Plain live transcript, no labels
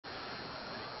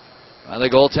By the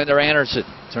goaltender Anderson.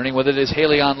 Turning with it is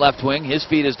Haley on left wing. His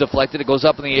feet is deflected. It goes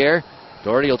up in the air.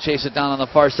 Doherty will chase it down on the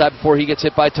far side before he gets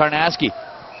hit by Tarnasky.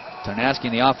 Tarnasky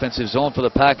in the offensive zone for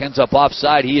the Pack ends up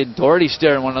offside. He and Doherty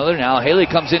staring one another now. Haley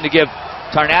comes in to give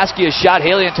Tarnasky a shot.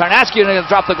 Haley and Tarnasky are going to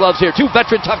drop the gloves here. Two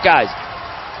veteran tough guys.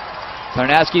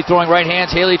 Tarnasky throwing right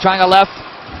hands. Haley trying a left.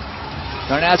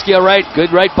 Tarnasky a right. Good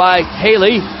right by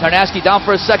Haley. Tarnasky down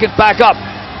for a second. Back up.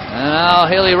 And now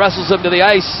Haley wrestles him to the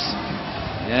ice.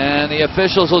 And the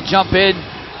officials will jump in.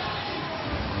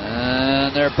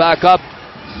 And they're back up.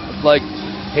 Looks like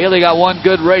Haley got one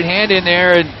good right hand in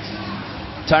there. And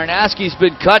Tarnasky's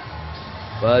been cut.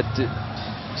 But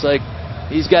it's like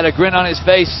he's got a grin on his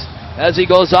face as he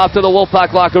goes off to the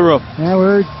Wolfpack locker room. Yeah,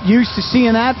 we're used to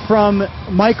seeing that from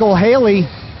Micheal Haley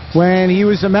when he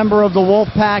was a member of the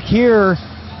Wolfpack here.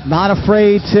 Not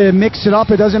afraid to mix it up.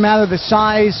 It doesn't matter the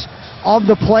size of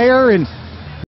the player. And